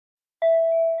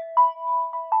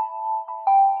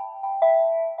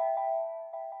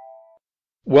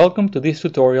Welcome to this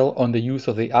tutorial on the use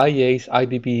of the IEA's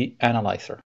IDB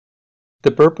Analyzer.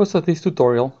 The purpose of this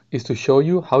tutorial is to show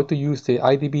you how to use the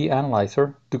IDB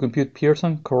Analyzer to compute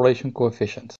Pearson correlation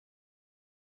coefficients.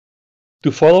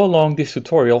 To follow along this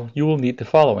tutorial, you will need the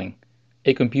following: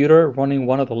 a computer running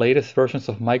one of the latest versions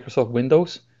of Microsoft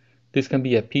Windows. This can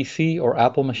be a PC or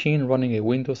Apple machine running a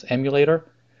Windows emulator,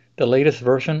 the latest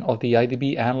version of the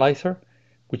IDB Analyzer,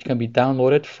 which can be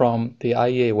downloaded from the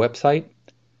IEA website,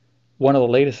 one of the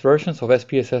latest versions of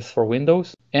SPSS for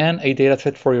Windows, and a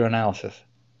dataset for your analysis.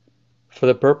 For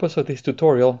the purpose of this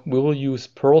tutorial, we will use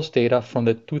Pearl's data from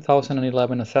the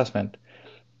 2011 assessment,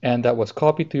 and that was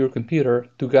copied to your computer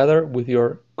together with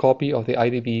your copy of the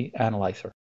IDB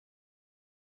Analyzer.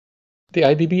 The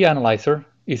IDB Analyzer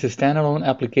is a standalone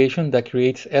application that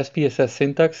creates SPSS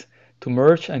syntax to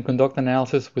merge and conduct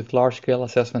analysis with large-scale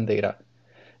assessment data.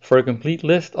 For a complete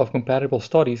list of compatible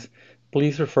studies,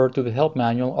 please refer to the help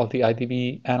manual of the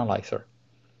IDB Analyzer.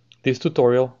 This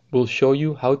tutorial will show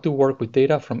you how to work with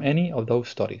data from any of those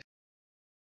studies.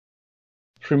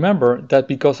 Remember that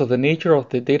because of the nature of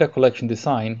the data collection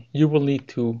design, you will need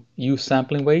to use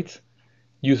sampling weights,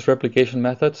 use replication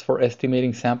methods for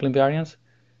estimating sampling variance,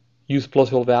 use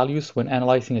plausible values when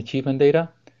analyzing achievement data,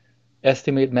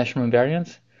 estimate measurement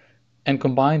variance, and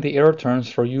combine the error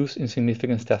terms for use in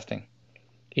significance testing.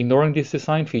 Ignoring these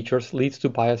design features leads to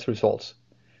biased results.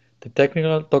 The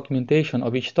technical documentation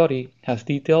of each study has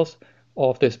details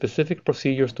of the specific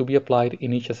procedures to be applied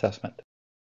in each assessment.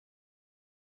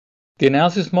 The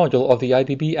analysis module of the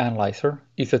IDB Analyzer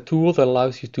is a tool that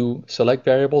allows you to select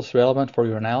variables relevant for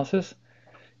your analysis,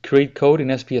 create code in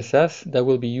SPSS that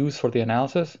will be used for the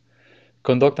analysis,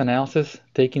 conduct analysis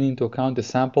taking into account the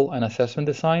sample and assessment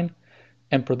design,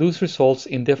 and produce results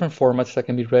in different formats that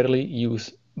can be readily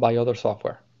used by other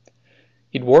software.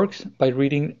 It works by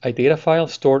reading a data file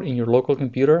stored in your local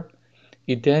computer.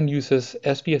 It then uses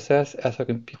SPSS as a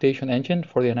computation engine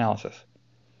for the analysis.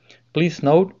 Please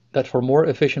note that for more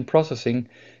efficient processing,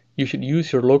 you should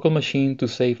use your local machine to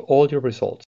save all your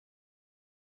results.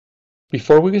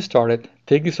 Before we get started,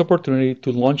 take this opportunity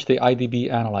to launch the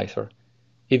IDB Analyzer.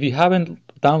 If you haven't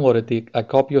downloaded a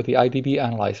copy of the IDB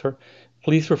Analyzer,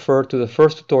 please refer to the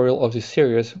first tutorial of this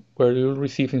series where you will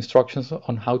receive instructions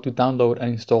on how to download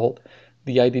and install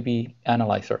the IDB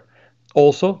Analyzer.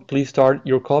 Also, please start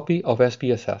your copy of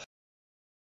SPSS.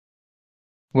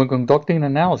 When conducting an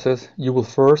analysis, you will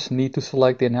first need to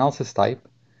select the analysis type.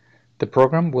 The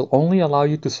program will only allow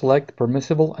you to select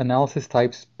permissible analysis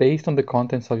types based on the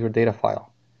contents of your data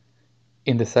file.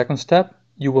 In the second step,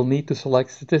 you will need to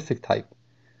select statistic type.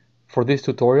 For this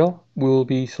tutorial, we will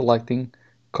be selecting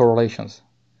correlations.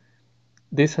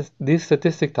 This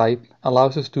statistic type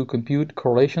allows us to compute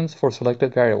correlations for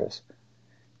selected variables.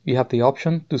 You have the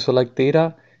option to select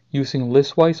data using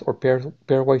listwise or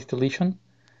pairwise deletion.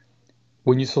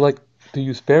 When you select to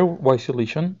use pairwise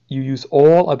deletion, you use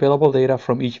all available data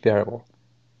from each variable.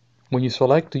 When you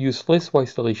select to use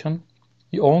listwise deletion,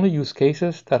 you only use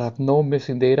cases that have no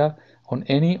missing data on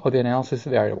any of the analysis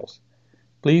variables.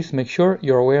 Please make sure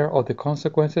you're aware of the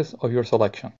consequences of your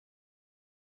selection.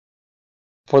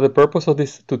 For the purpose of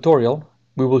this tutorial,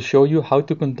 we will show you how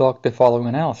to conduct the following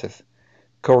analysis: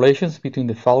 correlations between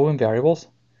the following variables: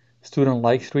 student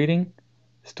likes reading,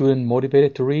 student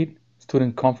motivated to read,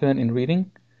 student confident in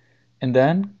reading, and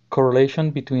then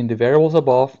correlation between the variables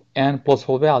above and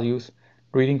plausible values: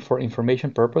 reading for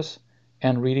information purpose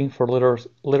and reading for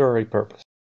literary purpose.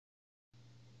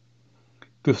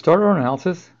 To start our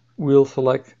analysis, we'll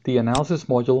select the analysis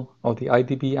module of the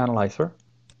IDB Analyzer.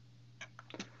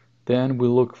 Then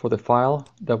we'll look for the file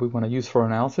that we want to use for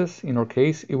analysis. In our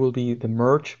case, it will be the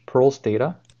merge Pearl's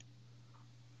data.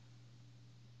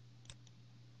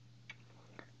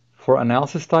 For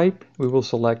analysis type, we will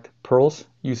select Pearl's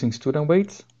using student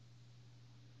weights.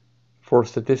 For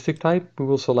statistic type, we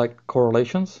will select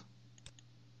correlations.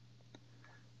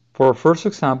 For our first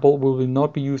example, we will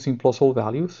not be using plausible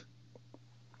values.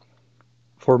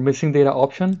 For missing data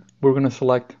option, we're going to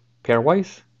select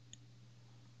pairwise,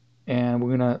 and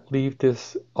we're going to leave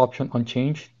this option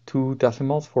unchanged, 2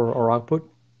 decimals for our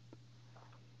output.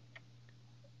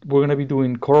 We're going to be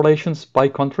doing correlations by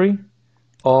country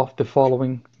of the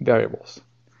following variables.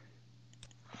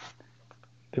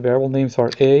 The variable names are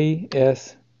A,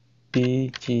 S,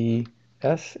 B, G,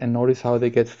 S, and notice how they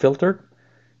get filtered.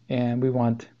 And we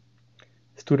want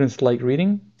students like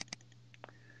reading,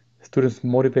 students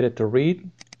motivated to read,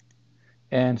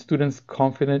 and students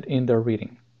confident in their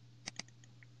reading.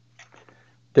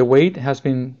 The weight has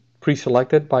been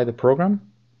pre-selected by the program.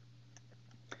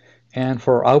 And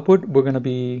for our output, we're going to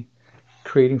be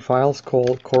creating files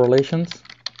called correlations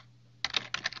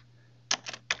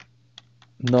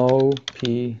no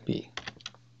PB.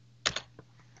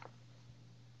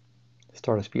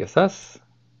 Start SPSS.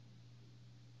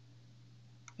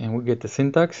 And we get the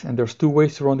syntax, and there's two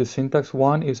ways to run the syntax.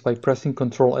 One is by pressing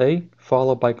Ctrl-A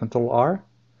followed by Ctrl-R,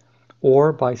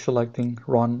 or by selecting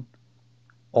Run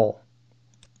All.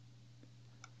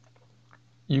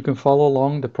 You can follow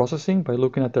along the processing by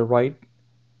looking at the right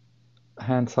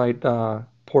hand side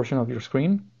portion of your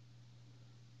screen.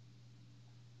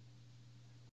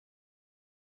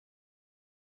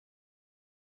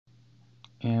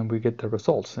 And we get the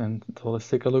results. And so let's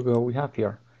take a look at what we have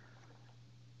here.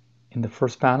 In the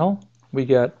first panel, we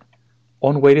get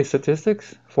unweighted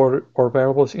statistics for our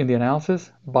variables in the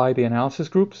analysis by the analysis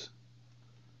groups.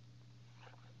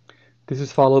 This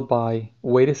is followed by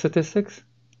weighted statistics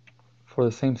for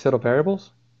the same set of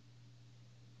variables.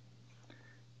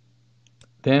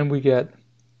 Then we get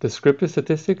descriptive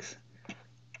statistics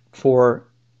for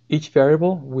each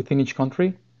variable within each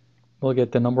country. We'll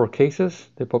get the number of cases,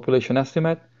 the population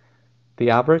estimate, the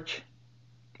average,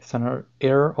 standard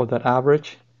error of that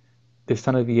average, the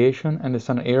standard deviation, and the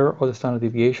standard error of the standard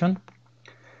deviation.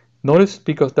 Notice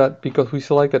because we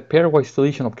selected pairwise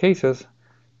deletion of cases,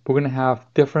 we're going to have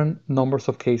different numbers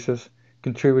of cases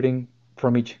contributing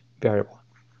from each variable.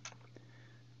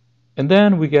 And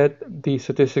then we get the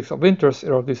statistics of interest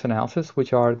of this analysis,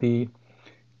 which are the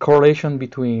correlation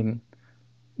between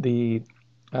the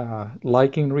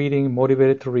liking reading,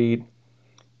 motivated to read,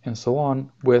 and so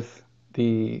on with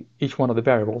each one of the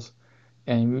variables.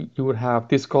 And you would have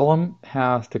this column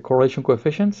has the correlation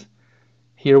coefficients.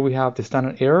 Here we have the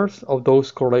standard errors of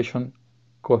those correlation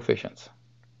coefficients.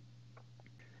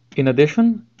 In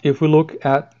addition, if we look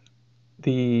at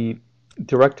the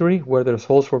directory where the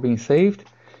results were being saved,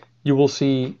 you will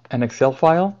see an Excel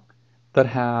file that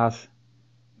has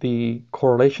the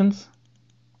correlations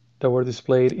that were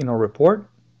displayed in our report.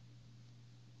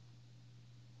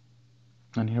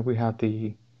 And here we have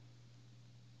the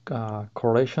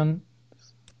correlation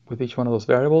with each one of those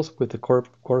variables with the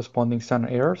corresponding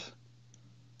standard errors.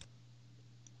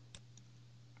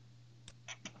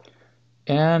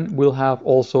 And we'll have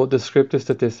also descriptive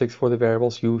statistics for the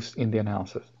variables used in the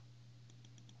analysis.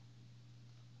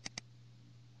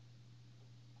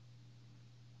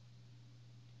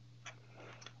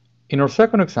 In our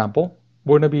second example,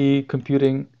 we're going to be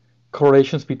computing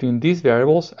correlations between these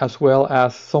variables as well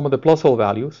as some of the plausible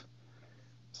values.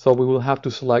 So we will have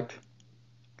to select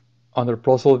under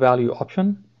plausible value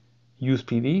option, use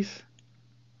PVs.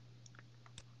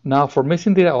 Now for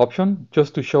missing data option,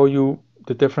 just to show you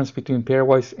the difference between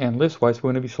pairwise and listwise,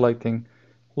 we're going to be selecting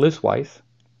listwise.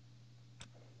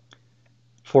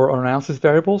 For our analysis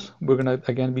variables, we're going to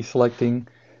again be selecting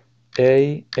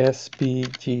A, S, B,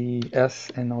 G, S,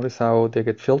 and notice how they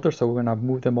get filtered, so we're going to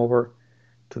move them over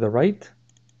to the right.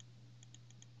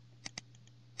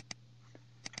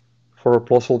 For our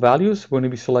plausible values, we're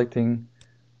going to be selecting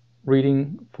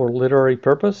reading for literary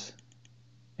purpose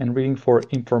and reading for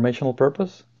informational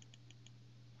purpose.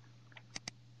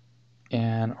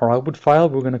 And our output file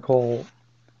we're going to call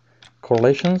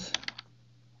correlations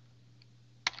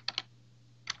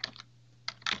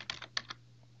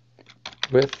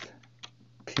with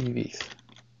PVs.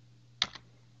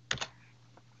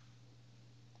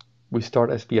 We start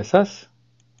SPSS,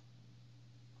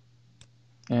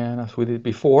 and as we did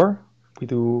before, we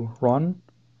do run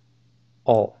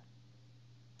all.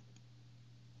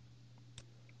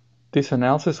 This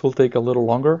analysis will take a little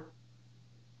longer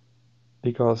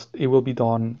because it will be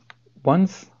done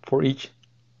once for each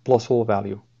plausible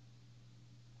value.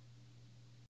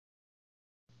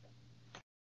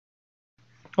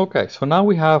 Okay, so now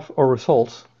we have our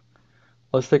results.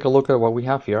 Let's take a look at what we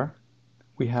have here.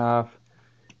 We have,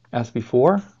 as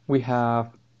before, we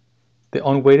have the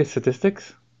unweighted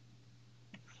statistics.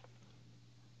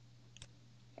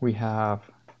 We have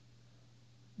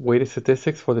weighted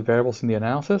statistics for the variables in the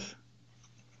analysis.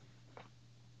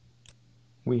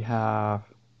 We have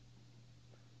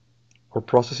our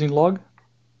processing log.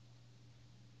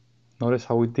 Notice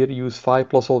how we did use 5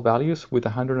 plausible values with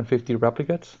 150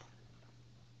 replicates.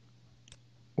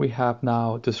 We have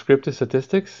now descriptive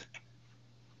statistics.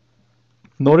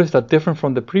 Notice that different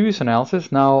from the previous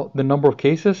analysis, now the number of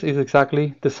cases is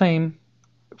exactly the same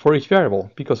for each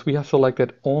variable because we have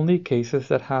selected only cases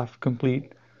that have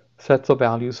complete sets of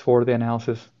values for the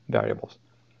analysis variables.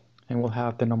 And we'll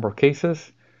have the number of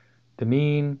cases, the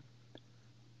mean,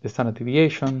 the standard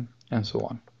deviation, and so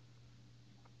on.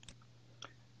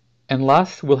 And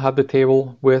last, we'll have the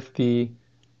table with the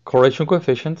correlation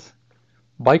coefficients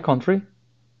by country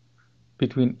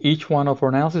between each one of our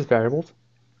analysis variables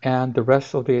and the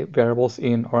rest of the variables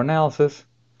in our analysis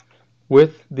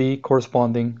with the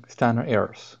corresponding standard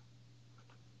errors.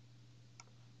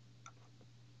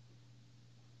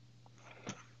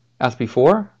 As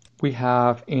before, we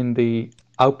have in the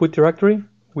output directory,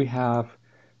 we have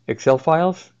Excel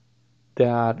files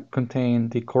that contain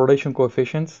the correlation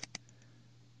coefficients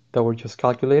that were just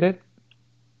calculated,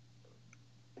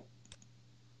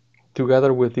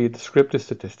 together with the descriptive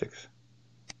statistics.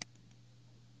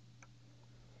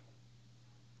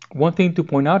 One thing to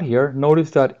point out here,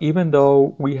 notice that even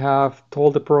though we have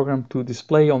told the program to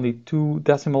display only 2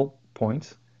 decimal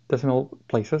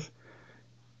places,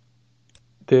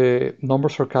 the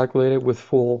numbers are calculated with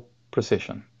full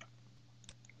precision.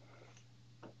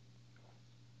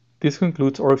 This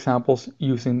concludes our examples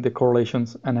using the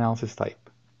correlations analysis type.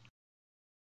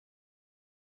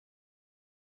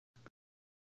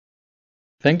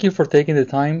 Thank you for taking the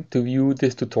time to view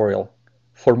this tutorial.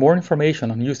 For more information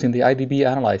on using the IDB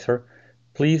Analyzer,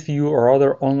 please view our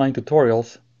other online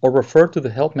tutorials or refer to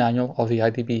the help manual of the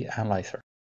IDB Analyzer.